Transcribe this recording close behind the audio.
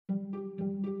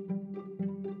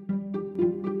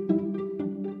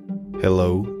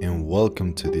Hello and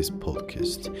welcome to this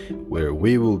podcast where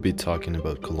we will be talking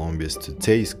about Colombia's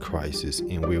today's crisis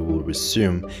and we will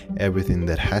resume everything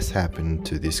that has happened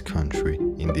to this country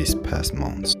in these past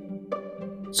months.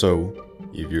 So,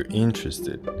 if you're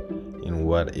interested in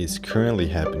what is currently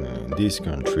happening in this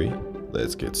country,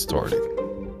 let's get started.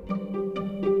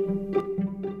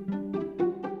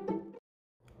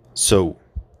 So,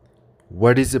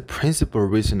 what is the principal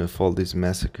reason of all this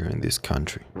massacre in this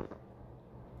country?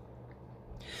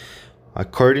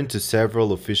 According to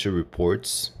several official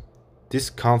reports, this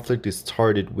conflict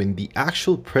started when the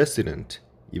actual president,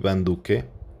 Ivan Duque,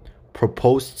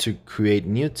 proposed to create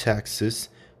new taxes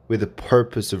with the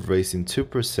purpose of raising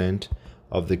 2%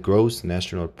 of the gross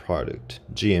national product,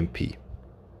 GNP,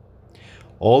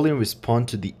 all in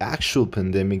response to the actual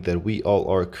pandemic that we all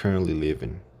are currently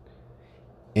living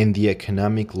and the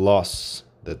economic loss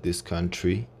that this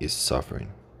country is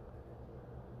suffering.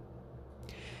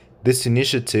 This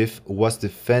initiative was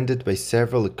defended by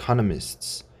several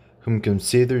economists whom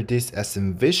considered this as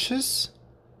ambitious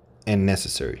and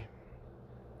necessary.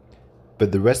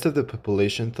 But the rest of the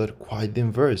population thought quite the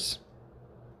inverse.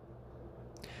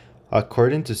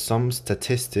 According to some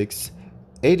statistics,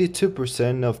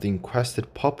 82% of the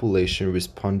enquested population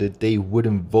responded they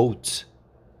wouldn't vote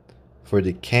for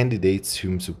the candidates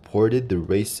whom supported the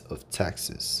raise of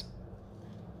taxes.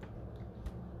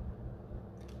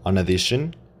 In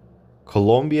addition,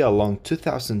 Colombia along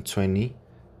 2020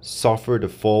 suffered a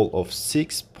fall of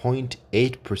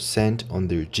 6.8% on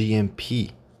their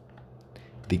GNP,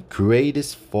 the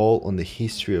greatest fall on the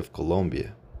history of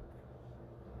Colombia.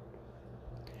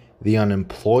 The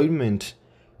unemployment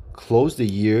closed the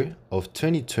year of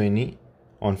 2020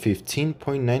 on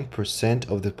 15.9%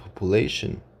 of the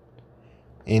population,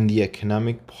 and the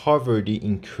economic poverty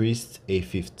increased a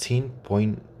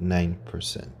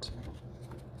 15.9%.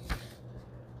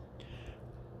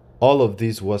 All of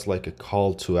this was like a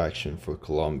call to action for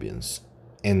Colombians,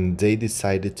 and they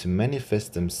decided to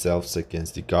manifest themselves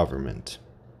against the government.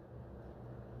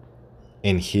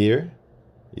 And here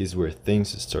is where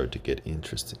things start to get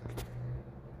interesting.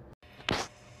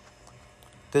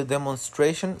 The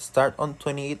demonstrations started on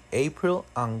 28 April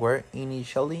and were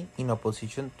initially in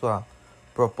opposition to a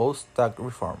proposed tax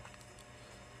reform.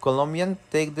 Colombians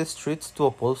take the streets to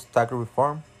oppose tax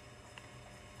reform.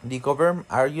 The government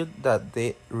argued that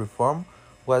the reform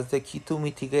was the key to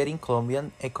mitigating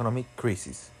Colombian economic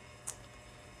crisis.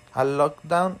 A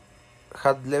lockdown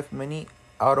had left many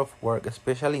out of work,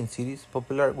 especially in cities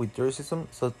popular with tourism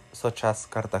such as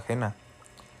Cartagena.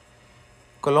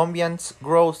 Colombians'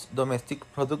 gross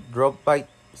domestic product dropped by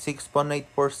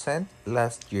 6.8%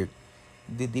 last year,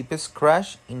 the deepest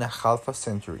crash in a half a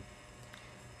century.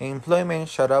 Employment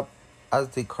shot up as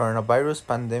the coronavirus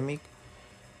pandemic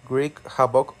wreaked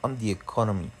havoc on the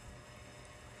economy.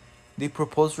 The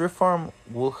proposed reform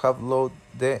would have lowered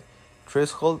the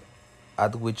threshold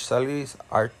at which salaries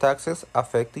are taxed,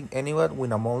 affecting anyone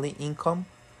with a monthly income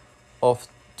of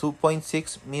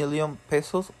 2.6 million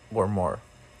pesos or more.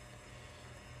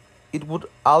 It would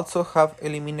also have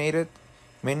eliminated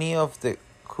many of the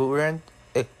current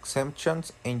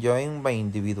exemptions enjoyed by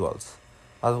individuals,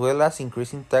 as well as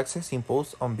increasing taxes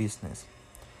imposed on business.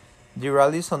 The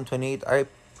rallies on 28 April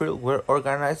were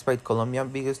organized by Colombia's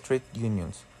biggest trade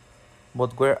unions,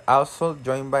 but were also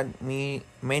joined by many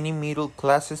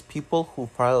middle-class people who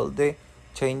felt the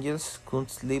changes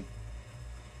could live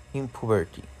in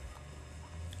poverty.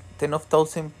 Tens of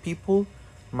thousands of people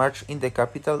marched in the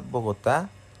capital, Bogotá,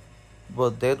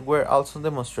 but there were also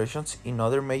demonstrations in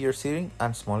other major cities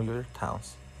and smaller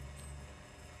towns.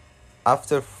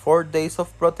 After 4 days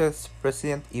of protests,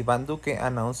 President Ivan Duque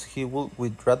announced he would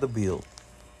withdraw the bill.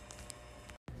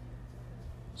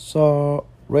 So,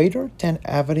 rather than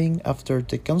evening after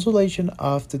the cancellation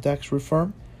of the tax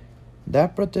reform, the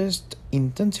protest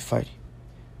intensified.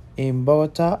 In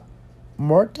Bogota,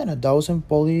 more than a dozen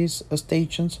police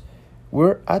stations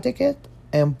were attacked,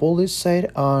 and police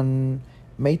said on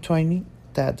May 20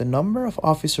 that the number of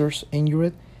officers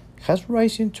injured has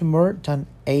risen to more than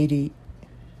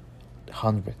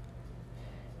 800.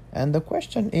 And the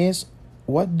question is,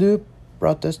 what do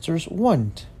protesters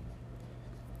want?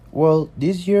 Well,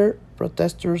 this year,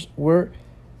 protesters were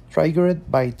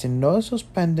triggered by the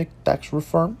no-suspended tax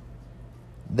reform.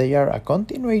 They are a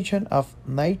continuation of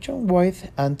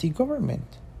nationwide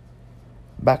anti-government.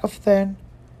 Back of then,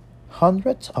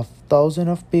 hundreds of thousands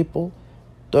of people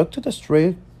took to the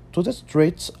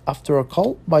streets after a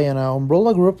call by an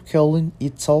umbrella group calling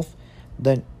itself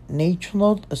the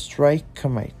National Strike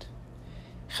Committee.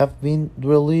 Have been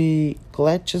daily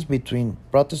clashes between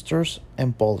protesters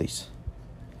and police.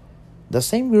 The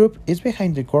same group is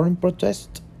behind the current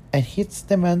protest, and its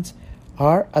demands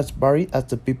are as varied as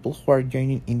the people who are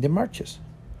joining in the marches.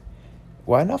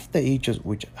 One of the issues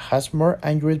which has more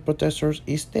angered protesters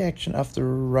is the action of the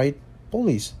riot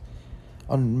police.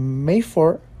 On May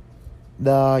 4,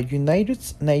 the United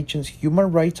Nations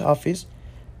Human Rights Office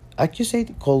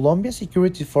accused Colombia's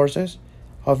security forces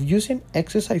of using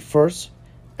excessive force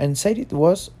and said it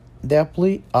was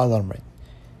deeply alarmed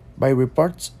by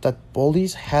reports that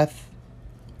police had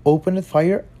opened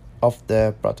fire of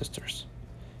the protesters.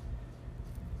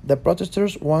 The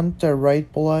protesters want the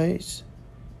riot police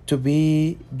to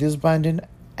be disbanded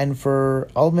and for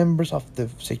all members of the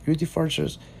security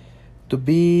forces to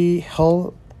be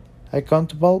held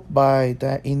accountable by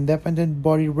the independent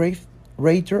body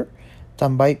rather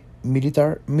than by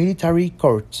military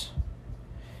courts.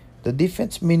 The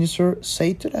defense minister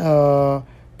said that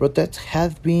protests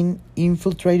had been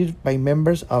infiltrated by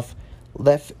members of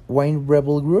left-wing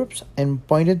rebel groups and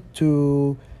pointed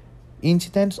to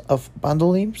incidents of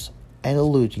vandalism and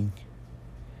looting.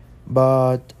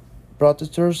 But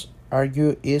protesters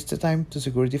argue it's the time to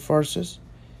security forces,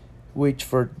 which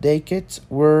for decades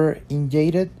were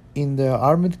engaged in the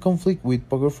armed conflict with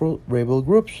powerful rebel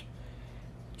groups,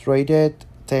 treated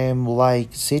them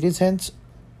like citizens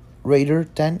rather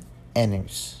than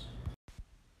enemies.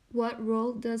 What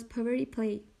role does poverty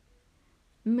play?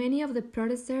 Many of the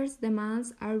protesters'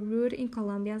 demands are rooted in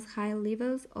Colombia's high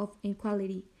levels of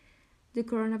inequality. The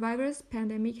coronavirus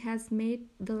pandemic has made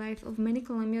the life of many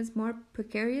Colombians more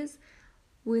precarious,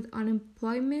 with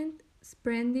unemployment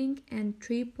spreading and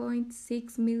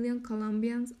 3.6 million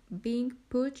Colombians being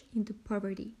pushed into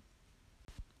poverty.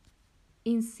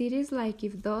 In cities like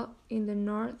Quibdó in the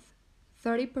north,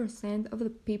 30% of the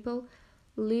people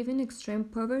live in extreme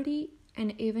poverty,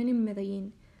 and even in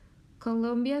Medellin,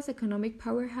 Colombia's economic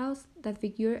powerhouse, that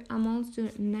figure amounts to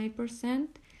 9%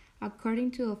 according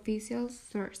to official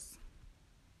sources.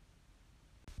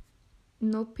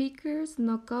 No pickers,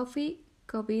 no coffee,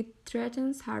 COVID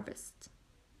threatens harvest.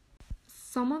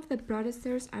 Some of the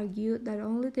protesters argue that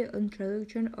only the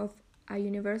introduction of a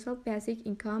universal basic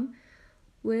income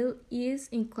will ease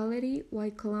inequality,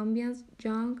 while Colombians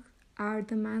young are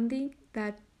demanding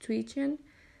that tuition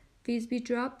fees be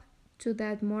dropped so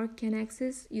that more can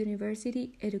access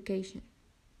university education.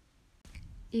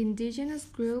 Indigenous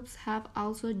groups have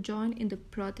also joined in the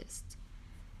protest.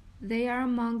 They are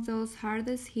among those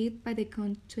hardest hit by the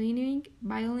continuing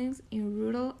violence in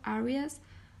rural areas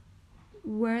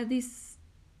where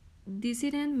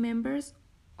dissident members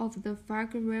of the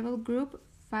FARC rebel group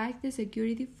fight the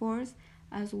security force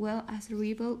as well as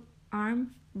rebel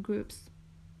armed groups.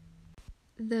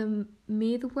 The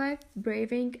midwife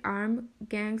braving armed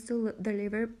gangs to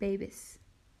deliver babies.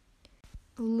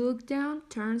 Lockdown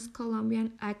turns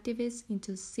Colombian activists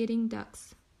into sitting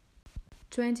ducks.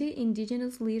 20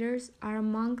 indigenous leaders are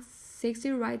among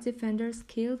 60 rights defenders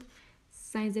killed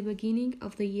since the beginning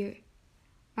of the year,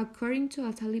 according to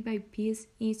a Taliban Peace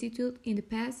Institute in the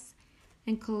past,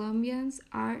 and Colombians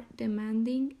are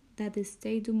demanding that the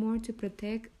state do more to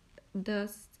protect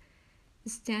those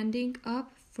standing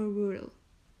up for rural,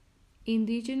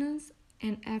 indigenous,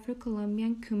 and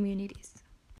Afro-Colombian communities.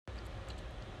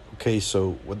 Okay,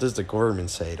 so what does the government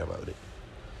say about it?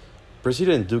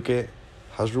 President Duque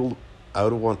has ruled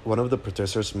out one of the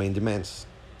protesters' main demands,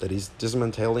 that is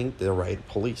dismantling the riot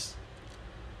police.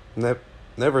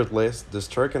 Nevertheless, the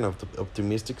strike and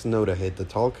optimistic note ahead the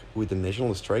talk with the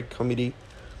National Strike Committee,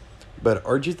 but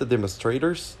urges the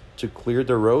demonstrators to clear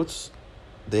the roads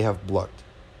they have blocked.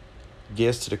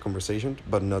 Yes to the conversation,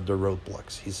 but not the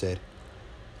roadblocks, he said.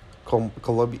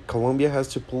 Colombia has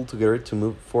to pull together to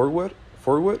move forward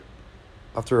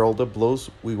after all the blows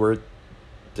we were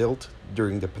dealt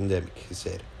during the pandemic, he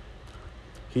said.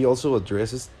 He also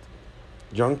addresses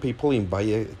young people in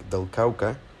Valle del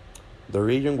Cauca, the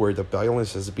region where the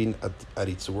violence has been at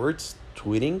its worst,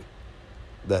 tweeting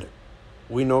that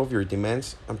we know of your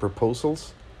demands and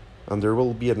proposals, and there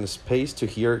will be a space to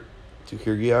hear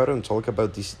you out and talk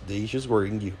about the issues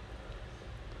worrying you.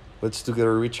 Let's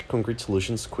together reach concrete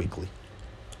solutions quickly.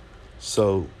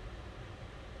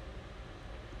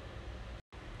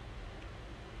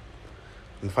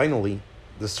 And finally,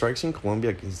 the strikes in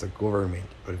Colombia against the government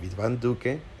of Iván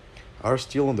Duque are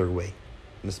still underway,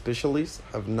 and specialists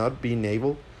have not been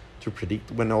able to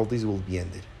predict when all this will be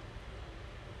ended.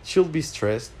 It should be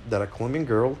stressed that a Colombian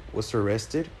girl was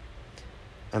arrested,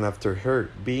 and after her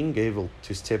being able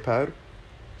to step out,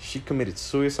 she committed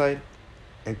suicide,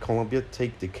 and Colombia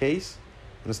take the case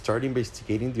and start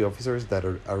investigating the officers that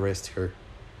arrest her,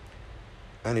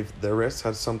 and if the arrest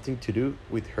had something to do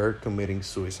with her committing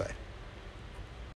suicide.